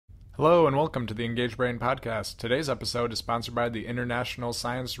Hello and welcome to the Engaged Brain Podcast. Today's episode is sponsored by the International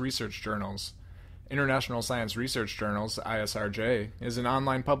Science Research Journals. International Science Research Journals, ISRJ, is an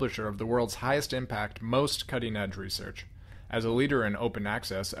online publisher of the world's highest impact, most cutting-edge research. As a leader in open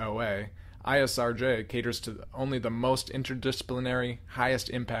access, OA, ISRJ caters to only the most interdisciplinary, highest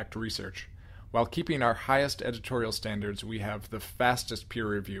impact research. While keeping our highest editorial standards, we have the fastest peer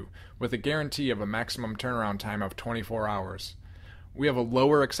review, with a guarantee of a maximum turnaround time of 24 hours. We have a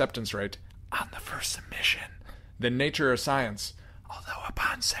lower acceptance rate on the first submission than Nature or Science, although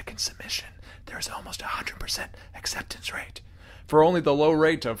upon second submission, there is almost 100% acceptance rate. For only the low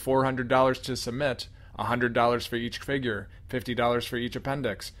rate of $400 to submit, $100 for each figure, $50 for each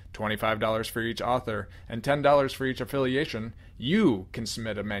appendix, $25 for each author, and $10 for each affiliation, you can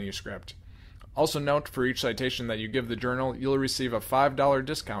submit a manuscript. Also note, for each citation that you give the journal, you'll receive a $5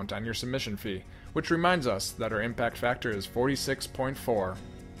 discount on your submission fee, which reminds us that our impact factor is 46.4.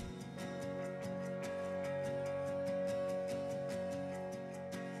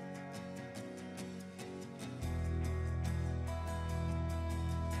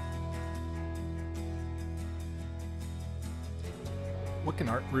 What can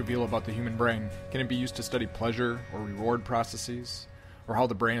art reveal about the human brain? Can it be used to study pleasure or reward processes, or how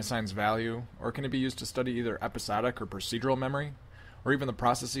the brain assigns value, or can it be used to study either episodic or procedural memory, or even the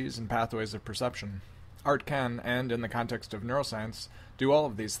processes and pathways of perception? Art can, and in the context of neuroscience, do all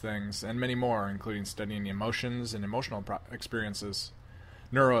of these things, and many more, including studying emotions and emotional experiences.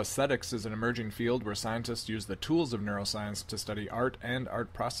 Neuroaesthetics is an emerging field where scientists use the tools of neuroscience to study art and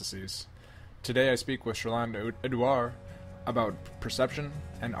art processes. Today I speak with Sherlande Edouard about perception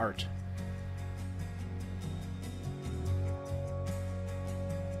and art.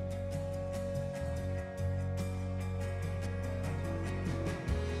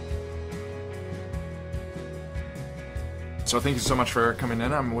 So thank you so much for coming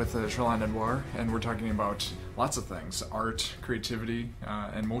in. I'm with Sherlande Edouard, and we're talking about lots of things: art, creativity,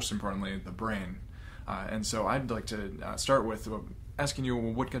 and most importantly, the brain. And so I'd like to start with asking you,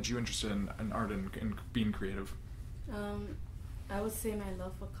 what got you interested in art and being creative? I would say my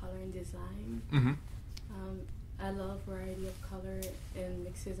love for color and design. Mm-hmm. I love variety of color and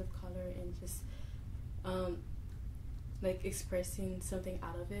mixes of color and just like expressing something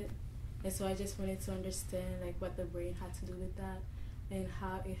out of it. And so I just wanted to understand like what the brain had to do with that and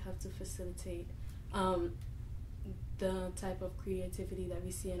how it helped to facilitate the type of creativity that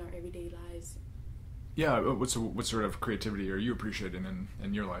we see in our everyday lives. Yeah, what sort of creativity are you appreciating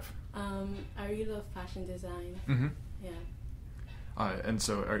in your life? I really love fashion design. Mm-hmm. Yeah. And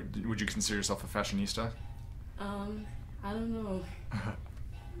so would you consider yourself a fashionista? I don't know.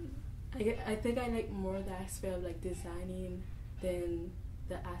 I think I like more the aspect of like designing than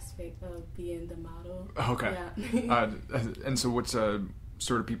the aspect of being the model. Okay. Yeah. And so what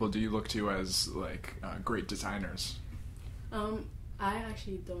sort of people do you look to as like great designers? I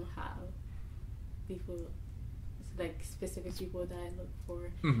actually don't have people, like specific people that I look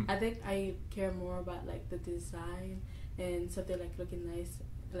for. Mm-hmm. I think I care more about like the design and something like looking nice,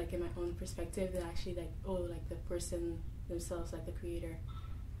 like in my own perspective, than actually like, oh, like the person themselves, like the creator.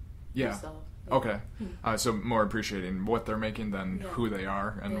 Yeah. Themselves. Yeah. Okay. So more appreciating what they're making than who they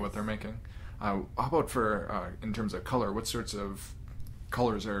are and what they're making. How about for in terms of color? What sorts of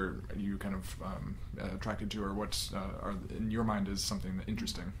colors are you kind of attracted to, or what are in your mind is something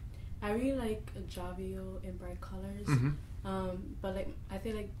interesting? I really like jovial and bright colors. Mm-hmm. But like I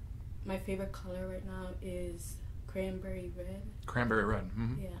feel like my favorite color right now is cranberry red. Cranberry red.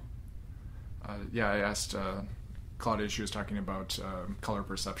 Mm-hmm. Yeah. I asked Claudia. She was talking about color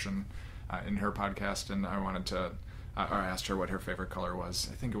perception in her podcast, and I wanted to. I asked her what her favorite color was.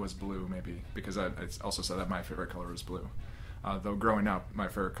 I think it was blue, maybe, because I also said that my favorite color was blue. Though growing up, my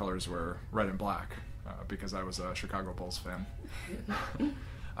favorite colors were red and black, because I was a Chicago Bulls fan.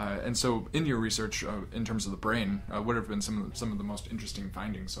 And so, in your research, in terms of the brain, what have been some of the most interesting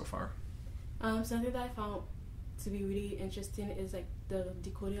findings so far? Something that I found to be really interesting is like the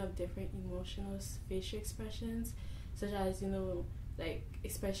decoding of different emotional facial expressions, such as like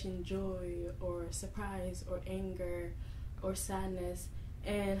expressing joy or surprise or anger or sadness,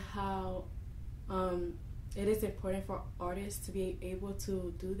 and how it is important for artists to be able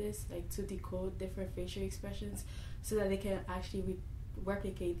to do this, like to decode different facial expressions, so that they can actually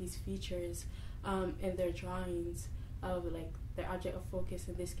replicate these features in their drawings of like their object of focus,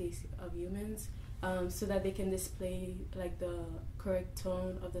 in this case of humans, so that they can display like the correct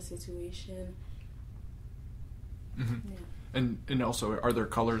tone of the situation. Mm-hmm. Yeah. And also, are there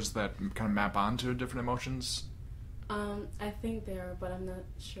colors that kind of map onto different emotions? I think there are, but I'm not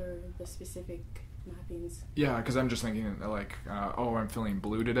sure the specific mappings. Yeah, because I'm just thinking like, oh, I'm feeling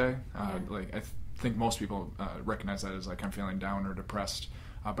blue today. Like I think most people recognize that as like I'm feeling down or depressed.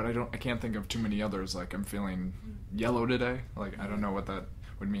 But I can't think of too many others. Like I'm feeling yellow today. Like I don't know what that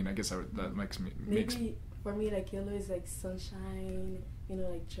would mean. I guess that makes me for me, like yellow is like sunshine.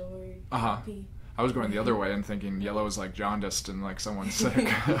 Like joy, happy. I was going the other way and thinking yellow is like jaundiced and like someone's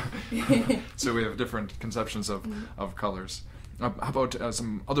sick. So we have different conceptions of colors. How about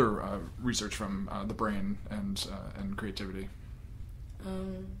some other research from the brain and creativity?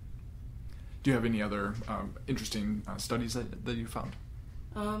 Do you have any other interesting studies that you found?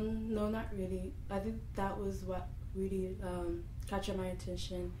 No, not really. I think that was what really captured my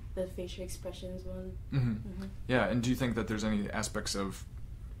attention, the facial expressions one. Mm-hmm. Mm-hmm. Yeah, and do you think that there's any aspects of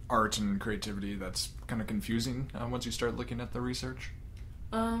art and creativity that's kind of confusing once you start looking at the research?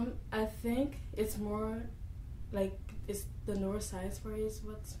 I think it's more like it's the neuroscience part is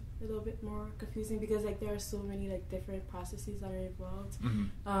what's a little bit more confusing, because like there are so many like different processes that are involved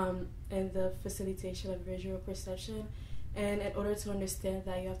in the facilitation of visual perception. And in order to understand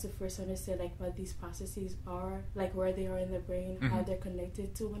that, you have to first understand like what these processes are, like where they are in the brain, how they're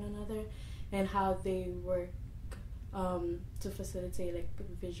connected to one another, and how they work to facilitate like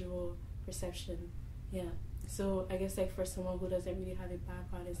visual perception. Yeah. So I guess like for someone who doesn't really have a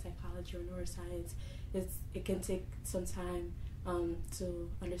background in psychology or neuroscience, it can take some time to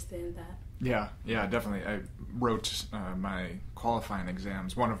understand that. Yeah, definitely. I wrote my qualifying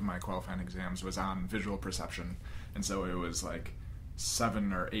exams. One of my qualifying exams was on visual perception, and so it was like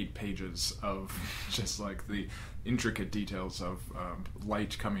 7 or 8 pages of just like the intricate details of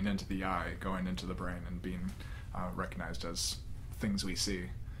light coming into the eye, going into the brain, and being recognized as things we see.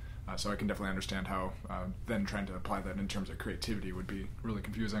 So I can definitely understand how then trying to apply that in terms of creativity would be really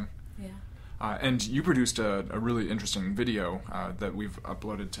confusing. Yeah. And you produced a really interesting video that we've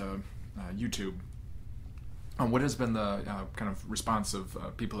uploaded to YouTube. What has been the kind of response of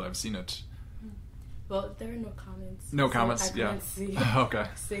people that have seen it? Well, there are no comments. No comments? I yeah. can't see. Okay.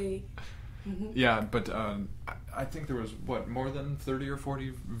 See. Yeah, but I think there was, more than 30 or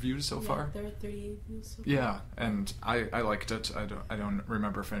 40 views so far? There are 30 views so far. Yeah, and I liked it. I don't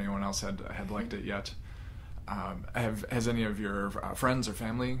remember if anyone else had liked it yet. Has any of your friends or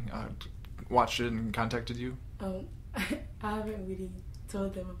family watched it and contacted you? I haven't really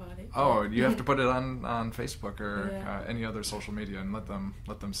told them about it. Oh, you have to put it on Facebook or any other social media and let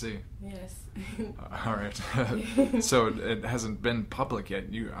them see. Yes. All right. So it hasn't been public yet.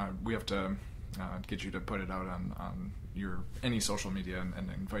 We have to get you to put it out on your any social media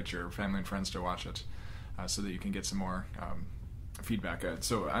and invite your family and friends to watch it, so that you can get some more feedback.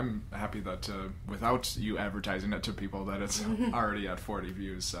 So I'm happy that without you advertising it to people, that it's already at 40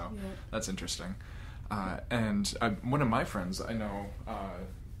 views. So that's interesting. And one of my friends, I know,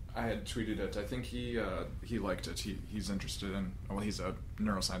 I had tweeted it. I think he liked it. He's interested in. Well, he's a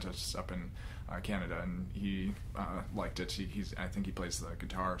neuroscientist up in Canada, and he liked it. I think he plays the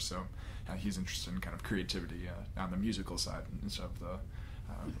guitar, so he's interested in kind of creativity on the musical side instead of the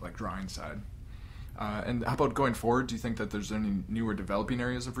like drawing side. And how about going forward? Do you think that there's any new or developing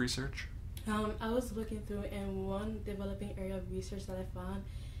areas of research? I was looking through, and one developing area of research that I found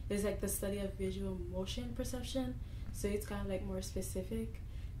is like the study of visual motion perception. So it's kind of like more specific,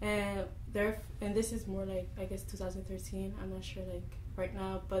 and this is more like I guess 2013. I'm not sure like right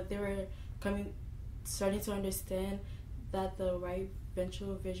now, but they were starting to understand that the right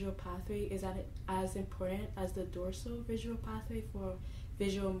ventral visual pathway is as important as the dorsal visual pathway for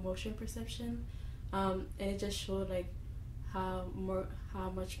visual motion perception, and it just showed like how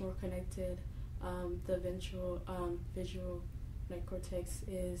much more connected the ventral visual like cortex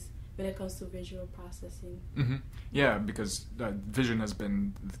is when it comes to visual processing. Mm-hmm. Yeah, because vision has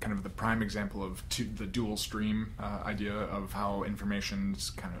been kind of the prime example of the dual stream idea of how information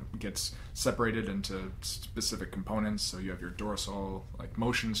kind of gets separated into specific components. So you have your dorsal like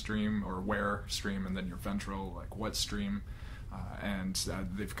motion stream or where stream, and then your ventral like what stream. And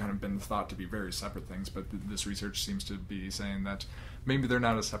they've kind of been thought to be very separate things, but this research seems to be saying that maybe they're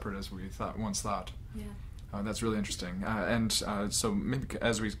not as separate as we once thought. Yeah. That's really interesting. So maybe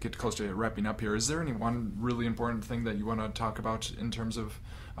as we get close to wrapping up here, is there any one really important thing that you want to talk about in terms of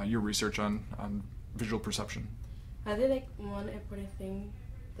your research on visual perception? I think like one important thing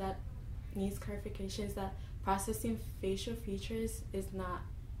that needs clarification is that processing facial features is not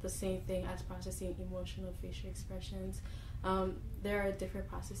the same thing as processing emotional facial expressions. There are different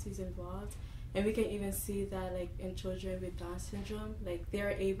processes involved, and we can even see that like in children with Down syndrome, like they are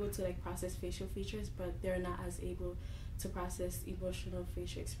able to like process facial features, but they're not as able to process emotional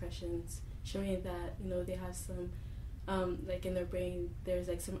facial expressions, showing that they have some like in their brain, there's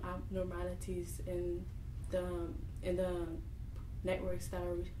like some abnormalities in the networks that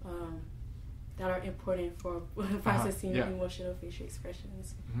are important for processing emotional facial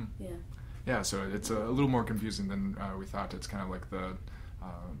expressions. Mm-hmm. Yeah, so it's a little more confusing than we thought. It's kind of like the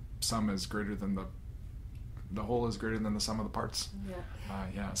sum is greater than the whole is greater than the sum of the parts.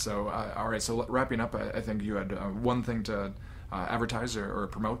 So all right, so wrapping up, I think you had one thing to advertise or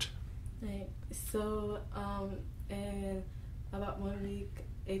promote. Right. So in about 1 week,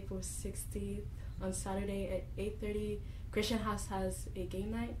 April 16th, on Saturday at 8:30, Christian House has a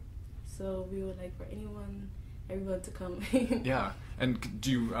game night. So we would like for everyone to come. Yeah, and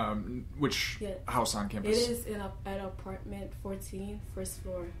do you which house on campus? It is at apartment 14, first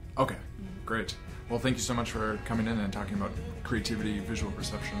floor. Okay, great. Well, thank you so much for coming in and talking about creativity, visual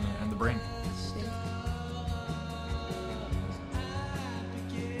perception, and the brain.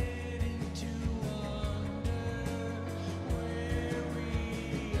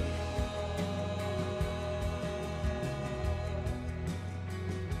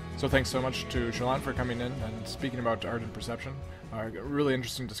 So thanks so much to Sherlande for coming in and speaking about art and perception. Really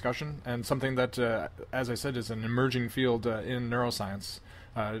interesting discussion, and something that, as I said, is an emerging field in neuroscience.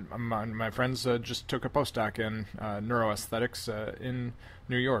 My friends just took a postdoc in Neuroaesthetics in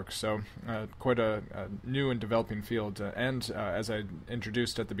New York, so quite a new and developing field. And as I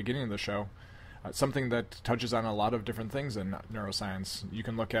introduced at the beginning of the show, something that touches on a lot of different things in neuroscience. You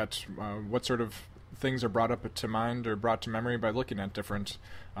can look at what sort of things are brought up to mind or brought to memory by looking at different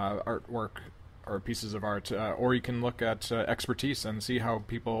artwork or pieces of art, or you can look at expertise and see how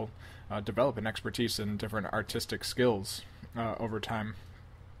people develop an expertise in different artistic skills over time.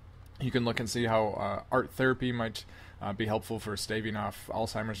 You can look and see how art therapy might be helpful for staving off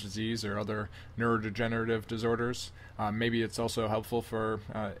Alzheimer's disease or other neurodegenerative disorders. Maybe it's also helpful for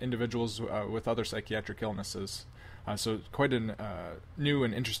individuals with other psychiatric illnesses. So quite a new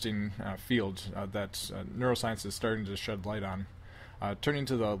and interesting field that neuroscience is starting to shed light on. Turning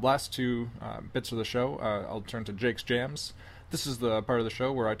to the last two bits of the show, I'll turn to Jake's Jams. This is the part of the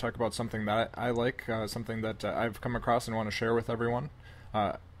show where I talk about something that I like, something that I've come across and want to share with everyone.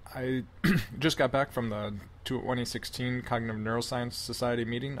 I just got back from the 2016 Cognitive Neuroscience Society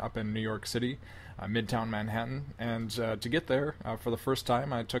meeting up in New York City, Midtown Manhattan, and to get there for the first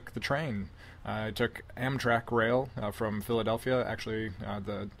time I took the train. I took Amtrak rail from Philadelphia, actually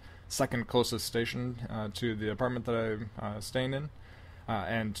the second closest station to the apartment that I'm staying in,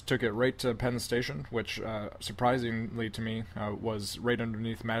 and took it right to Penn Station, which surprisingly to me was right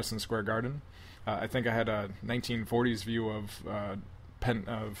underneath Madison Square Garden. I think I had a 1940s view of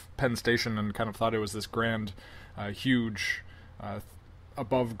Penn Station and kind of thought it was this grand, huge,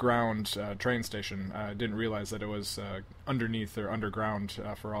 above-ground train station. I didn't realize that it was underneath or underground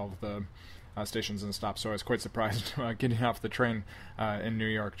for all of the stations and stops, so I was quite surprised getting off the train in New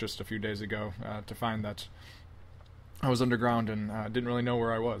York just a few days ago to find that I was underground and didn't really know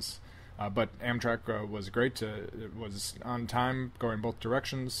where I was. But Amtrak was great. It was on time, going both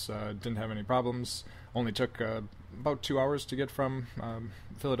directions, didn't have any problems. Only took about 2 hours to get from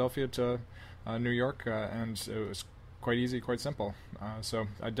Philadelphia to New York, and it was quite easy, quite simple. So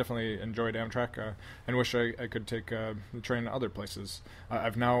I definitely enjoyed Amtrak and wish I could take the train to other places.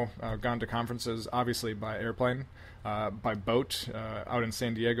 I've now gone to conferences, obviously by airplane, by boat, out in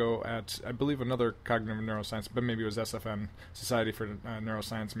San Diego at, I believe, another cognitive neuroscience, but maybe it was SFN, Society for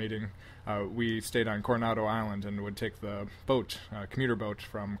Neuroscience meeting. We stayed on Coronado Island and would take the boat, commuter boat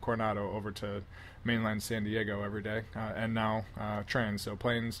from Coronado over to mainland San Diego every day, and now trains, so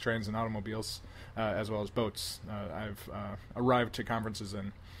planes, trains, and automobiles, as well as boats. I've arrived to conferences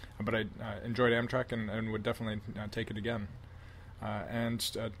in, but I enjoyed Amtrak and would definitely take it again. And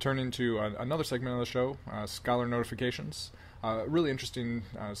turning to another segment of the show, Scholar Notifications. Really interesting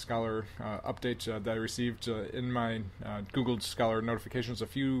Scholar update that I received in my Googled Scholar Notifications a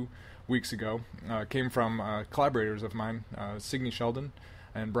few weeks ago. Came from collaborators of mine, Signe Sheldon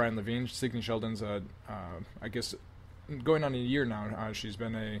and Brian Levine. Signe Sheldon's, I guess, going on a year now. She's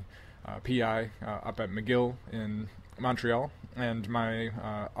been a PI up at McGill in Montreal, and my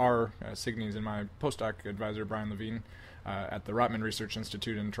Signe's and my postdoc advisor, Brian Levine, at the Rotman Research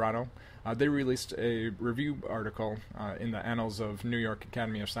Institute in Toronto. They released a review article in the Annals of New York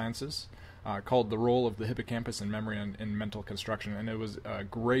Academy of Sciences called The Role of the Hippocampus in Memory and in Mental Construction, and it was a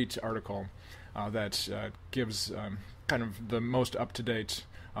great article that gives kind of the most up-to-date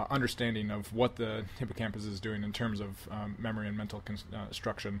understanding of what the hippocampus is doing in terms of memory and mental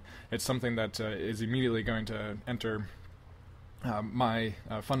construction. It's something that is immediately going to enter my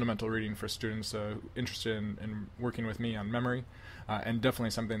fundamental reading for students interested in working with me on memory, and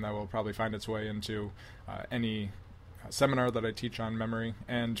definitely something that will probably find its way into any seminar that I teach on memory,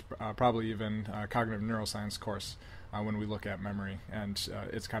 and probably even a cognitive neuroscience course when we look at memory and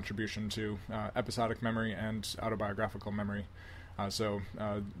its contribution to episodic memory and autobiographical memory. So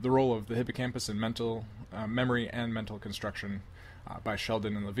the role of the hippocampus in mental memory and mental construction by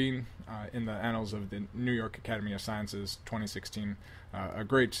Sheldon and Levine in the Annals of the New York Academy of Sciences 2016. A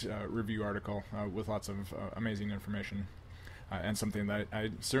great review article with lots of amazing information and something that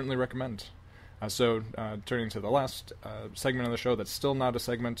I certainly recommend. So turning to the last segment of the show that's still not a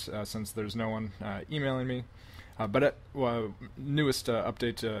segment since there's no one emailing me. But newest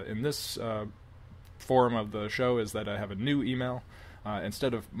update in this forum of the show is that I have a new email.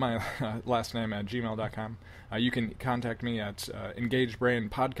 Instead of my last name at gmail.com, you can contact me at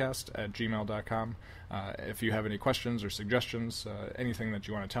engagebrainpodcast@gmail.com if you have any questions or suggestions, anything that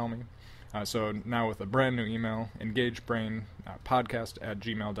you want to tell me. So now with a brand new email,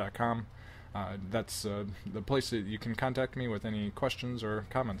 engagebrainpodcast@gmail.com. That's the place that you can contact me with any questions or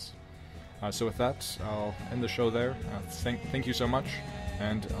comments. So with that, I'll end the show there. Thank you so much,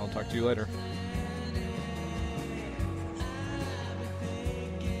 and I'll talk to you later.